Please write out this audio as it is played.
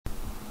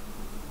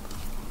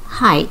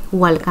Hi,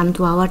 welcome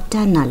to our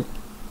channel.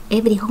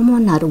 Every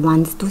homeowner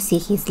wants to see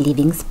his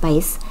living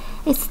space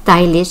as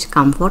stylish,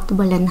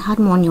 comfortable and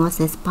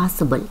harmonious as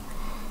possible.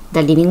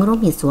 The living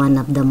room is one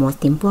of the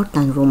most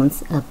important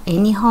rooms of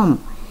any home,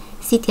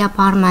 city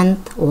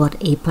apartment or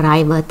a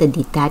private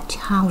detached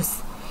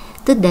house.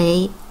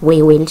 Today,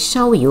 we will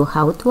show you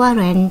how to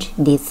arrange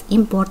this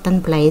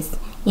important place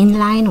in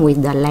line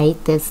with the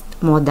latest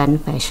modern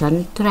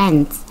fashion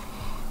trends.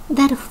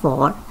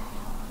 Therefore,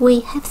 we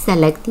have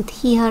selected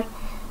here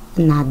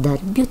another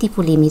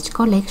beautiful image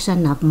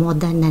collection of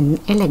modern and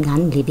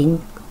elegant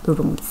living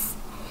rooms.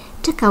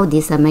 Check out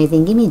these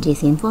amazing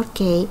images in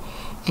 4K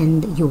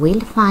and you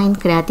will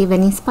find creative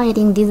and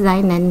inspiring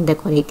design and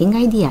decorating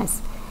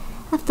ideas.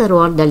 After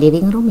all, the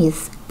living room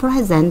is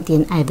present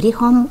in every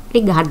home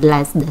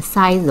regardless the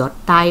size or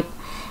type,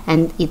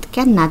 and it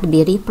cannot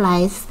be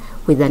replaced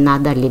with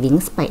another living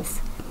space.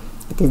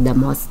 It is the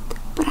most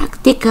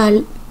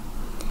practical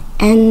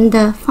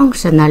and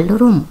functional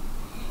room.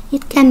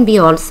 It can be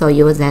also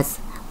used as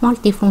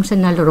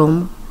multifunctional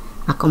room,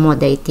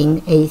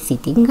 accommodating a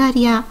sitting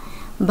area,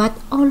 but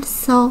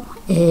also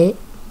a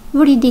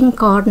reading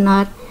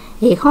corner,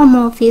 a home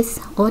office,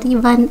 or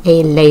even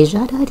a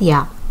leisure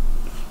area.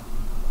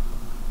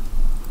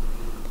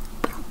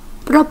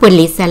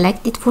 Properly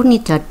selected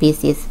furniture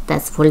pieces,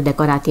 tasteful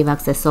decorative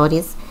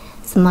accessories,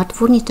 smart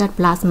furniture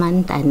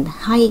placement, and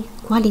high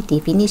quality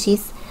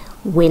finishes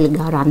will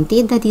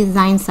guarantee the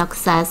design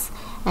success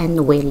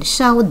and will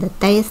show the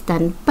taste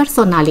and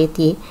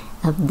personality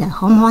of the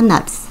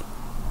homeowners.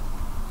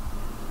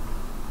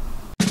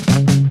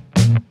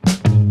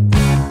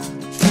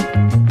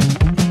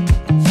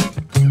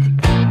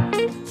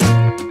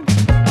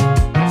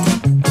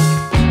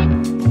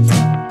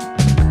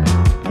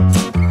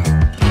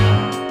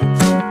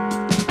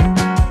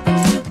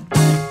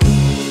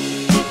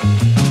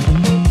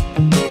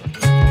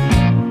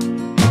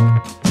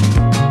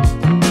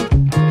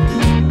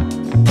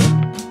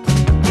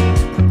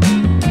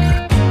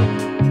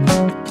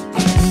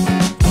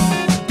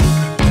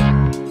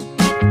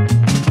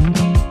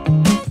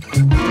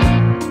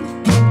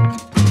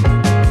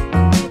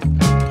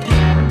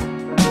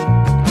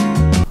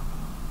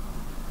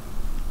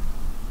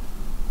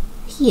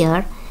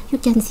 Here you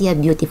can see a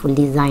beautiful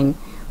design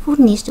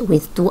furnished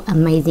with two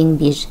amazing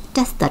beige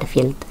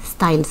Chesterfield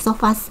style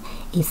sofas,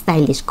 a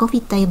stylish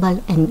coffee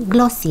table and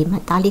glossy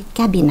metallic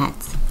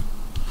cabinets.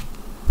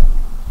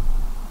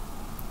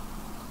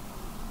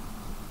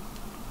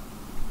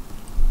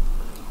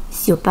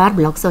 Superb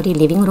luxury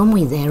living room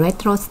with a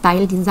retro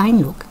style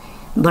design look,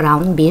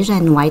 brown, beige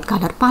and white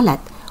color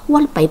palette,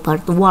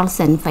 wallpapered walls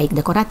and fake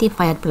decorative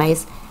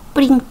fireplace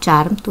bring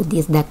charm to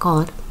this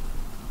decor.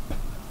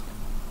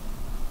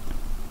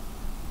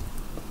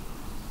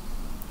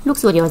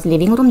 Luxurious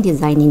living room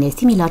design in a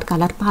similar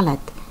color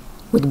palette,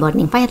 with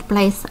burning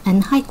fireplace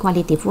and high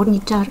quality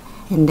furniture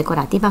and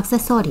decorative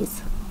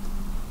accessories.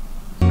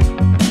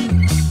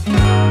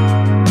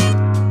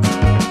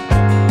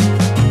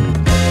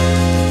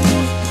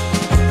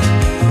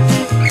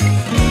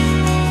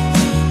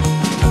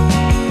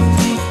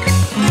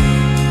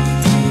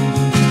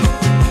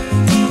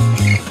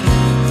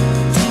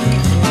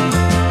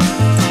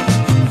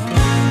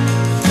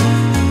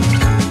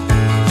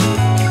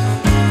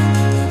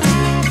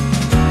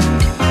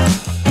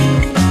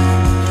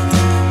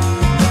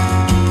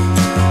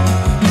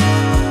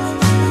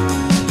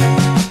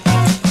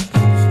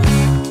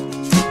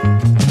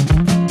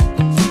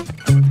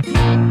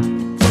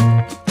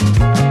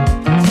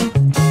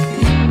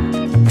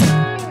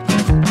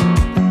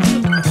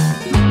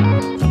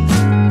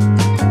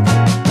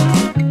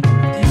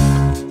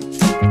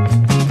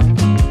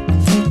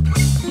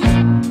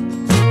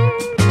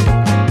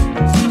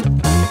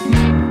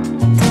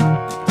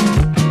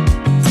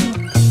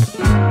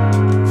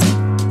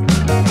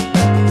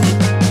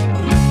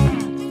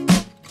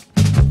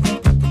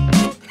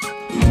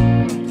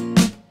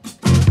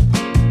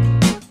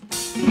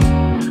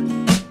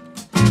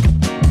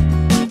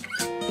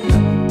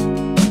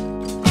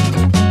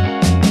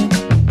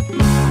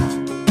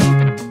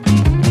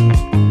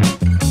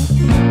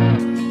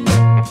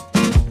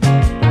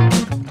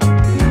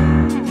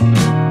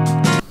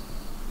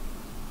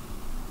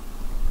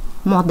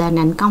 Modern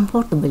and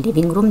comfortable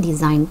living room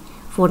design,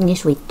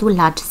 furnished with two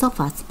large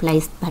sofas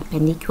placed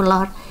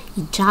perpendicular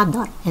each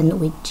other and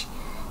with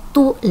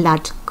two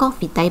large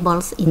coffee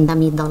tables in the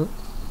middle.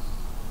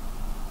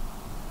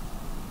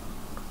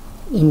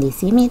 In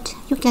this image,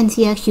 you can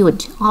see a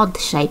huge,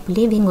 odd-shaped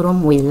living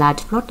room with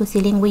large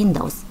floor-to-ceiling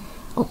windows,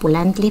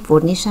 opulently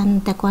furnished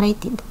and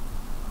decorated.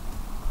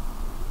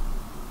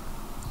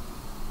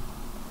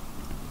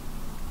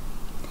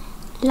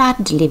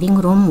 Large living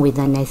room with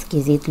an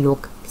exquisite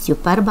look,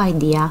 superb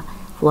idea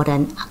for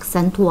an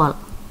accent wall.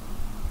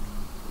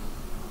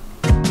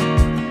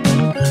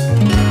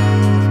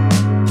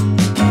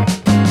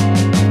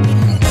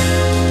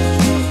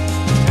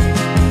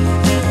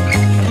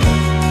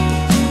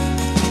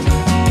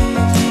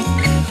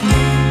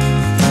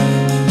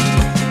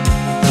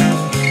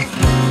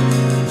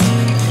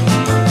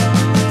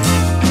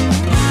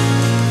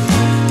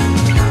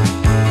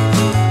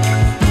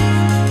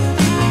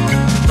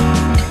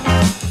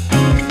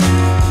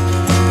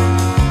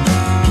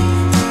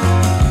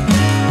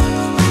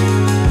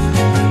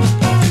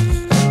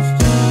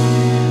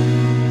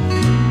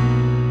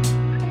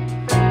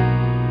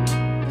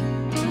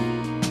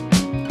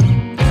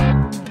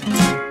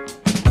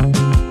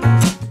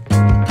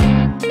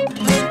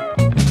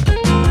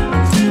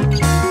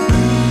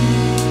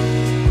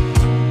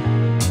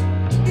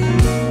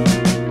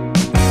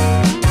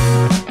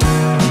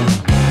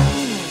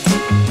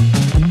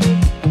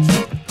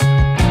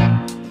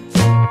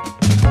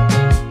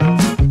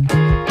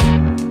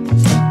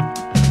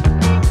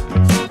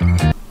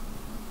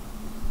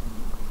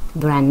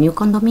 brand new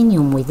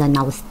condominium with an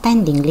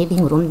outstanding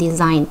living room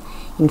design.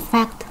 In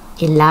fact,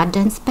 a large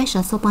and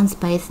spacious open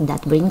space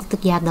that brings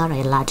together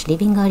a large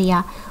living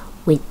area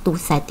with two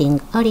sitting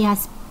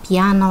areas,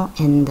 piano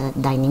and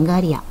dining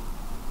area.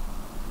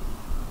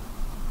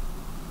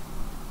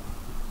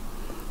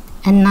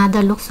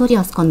 Another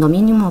luxurious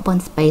condominium open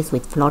space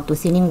with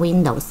floor-to-ceiling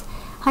windows,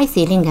 high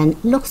ceiling and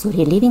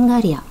luxury living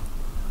area.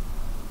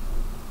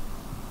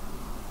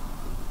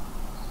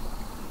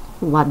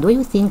 What do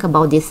you think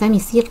about this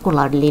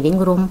semicircular living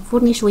room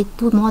furnished with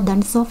two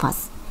modern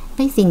sofas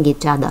facing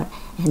each other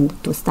and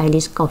two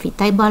stylish coffee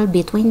tables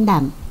between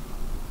them?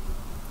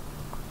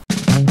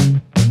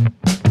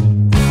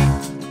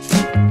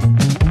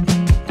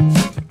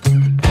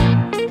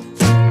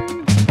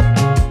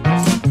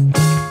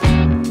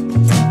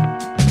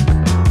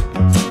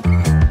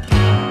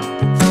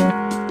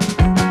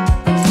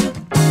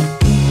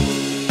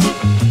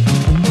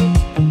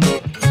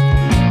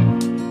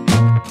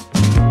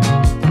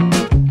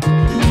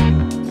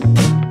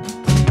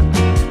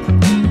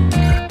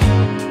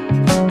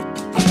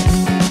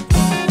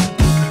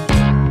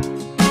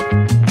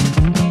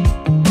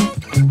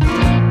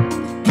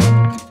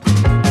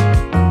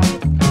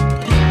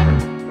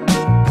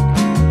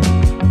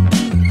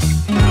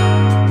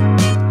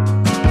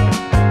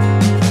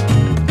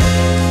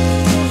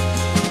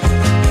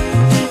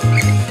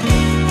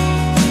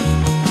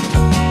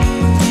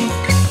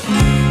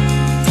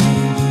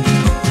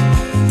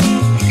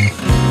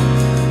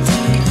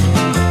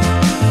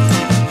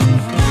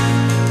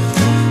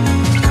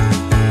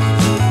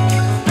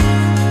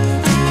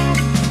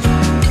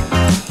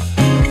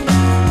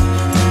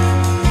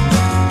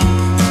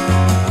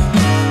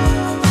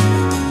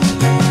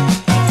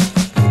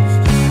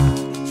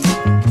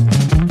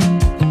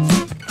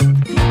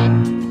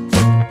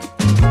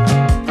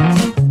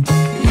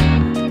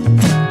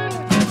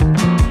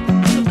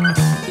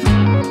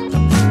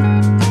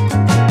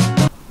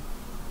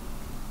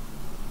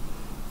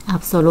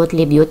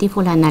 Absolutely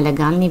beautiful and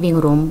elegant living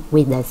room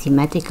with a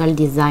symmetrical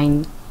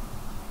design.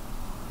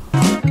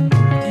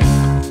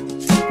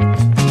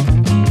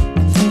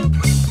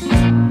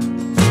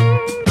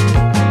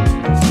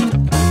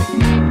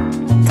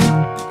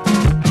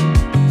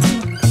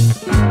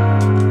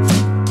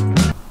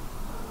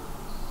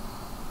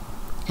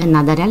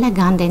 Another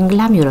elegant and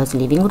glamorous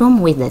living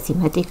room with a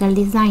symmetrical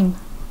design.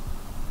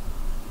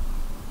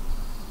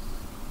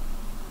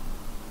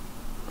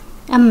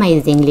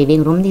 Amazing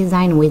living room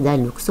design with a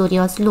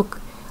luxurious look,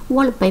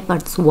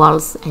 wallpapered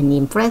walls and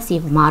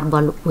impressive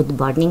marble wood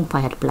burning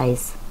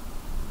fireplace.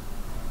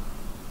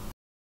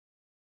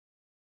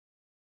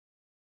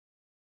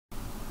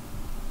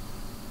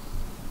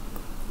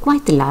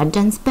 Quite large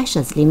and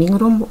spacious living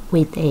room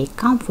with a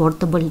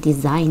comfortable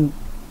design.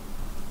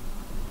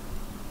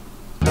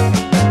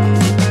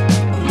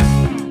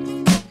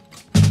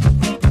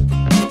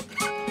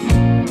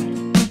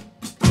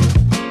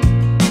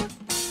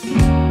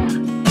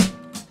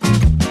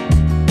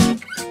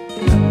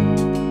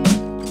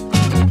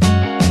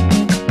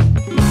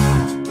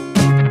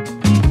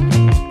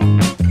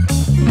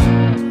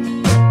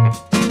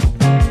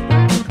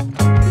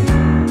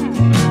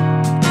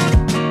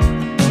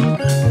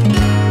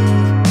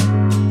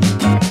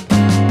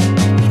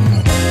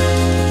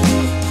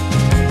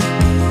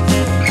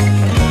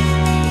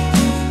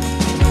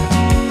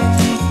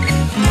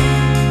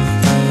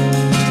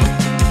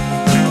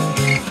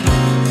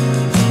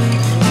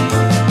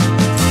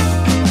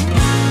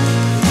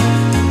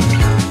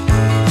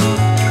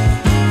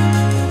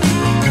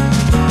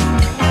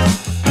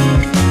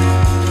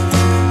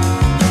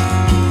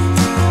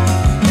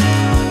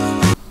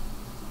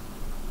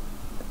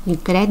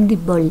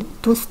 Incredible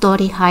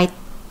two-story high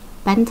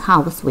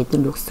penthouse with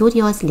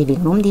luxurious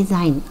living room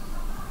design.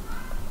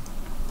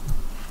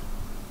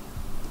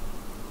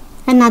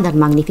 Another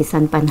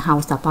magnificent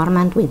penthouse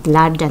apartment with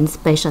large and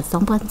spacious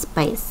open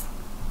space.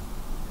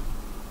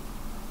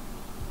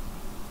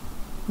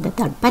 The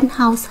third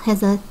penthouse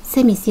has a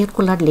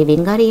semicircular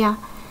living area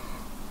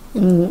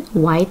in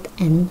white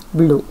and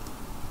blue.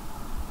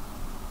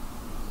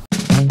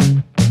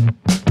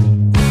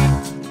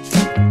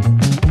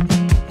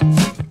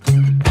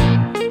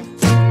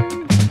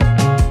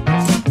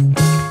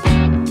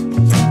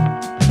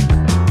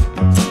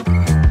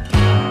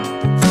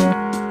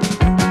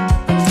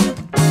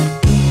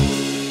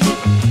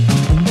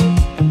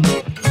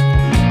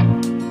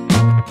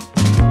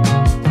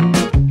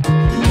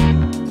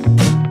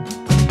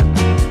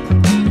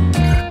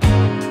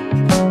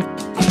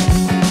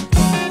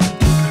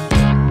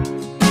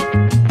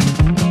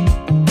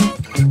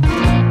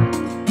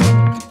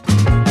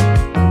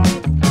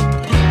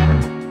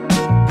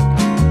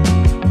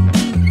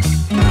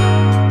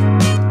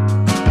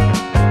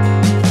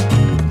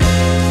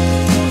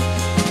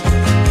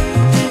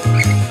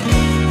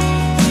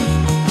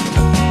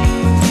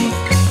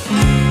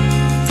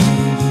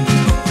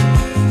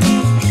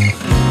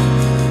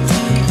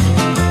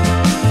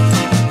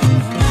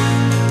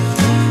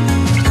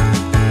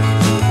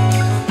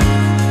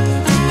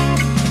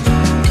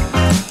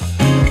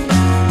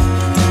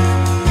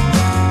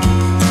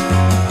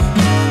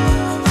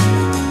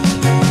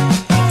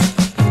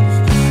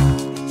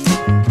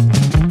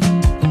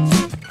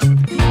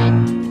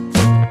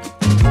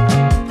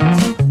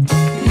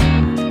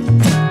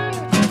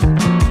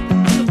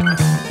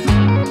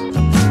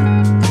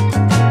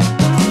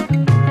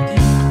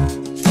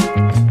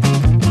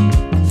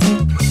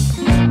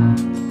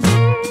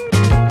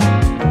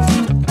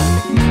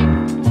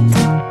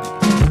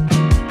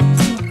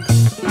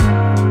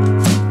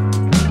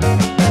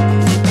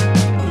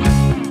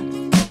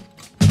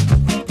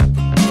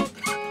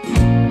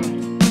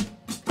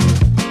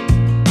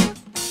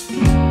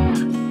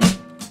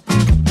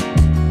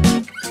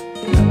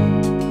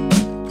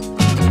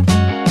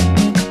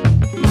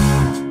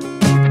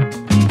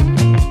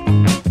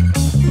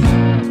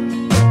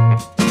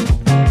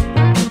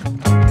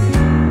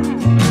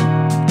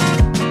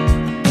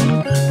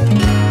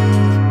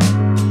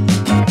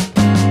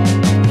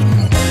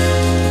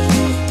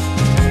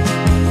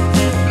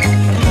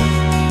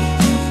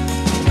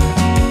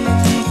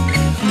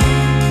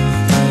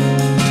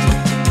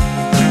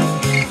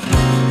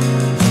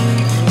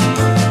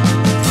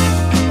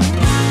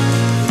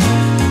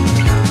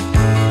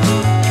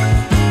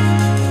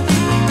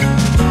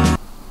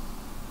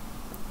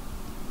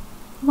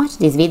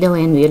 this video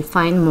and you will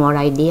find more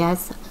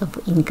ideas of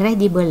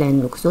incredible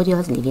and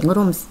luxurious living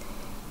rooms,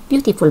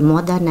 beautiful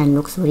modern and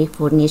luxury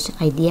furnished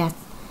ideas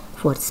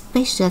for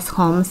spacious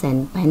homes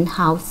and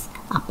penthouse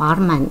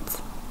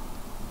apartments.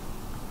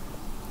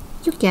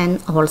 You can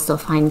also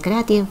find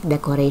creative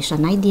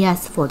decoration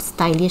ideas for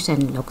stylish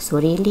and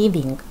luxury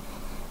living.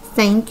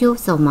 Thank you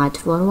so much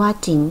for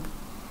watching.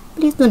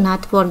 Please do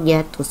not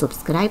forget to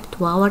subscribe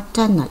to our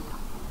channel.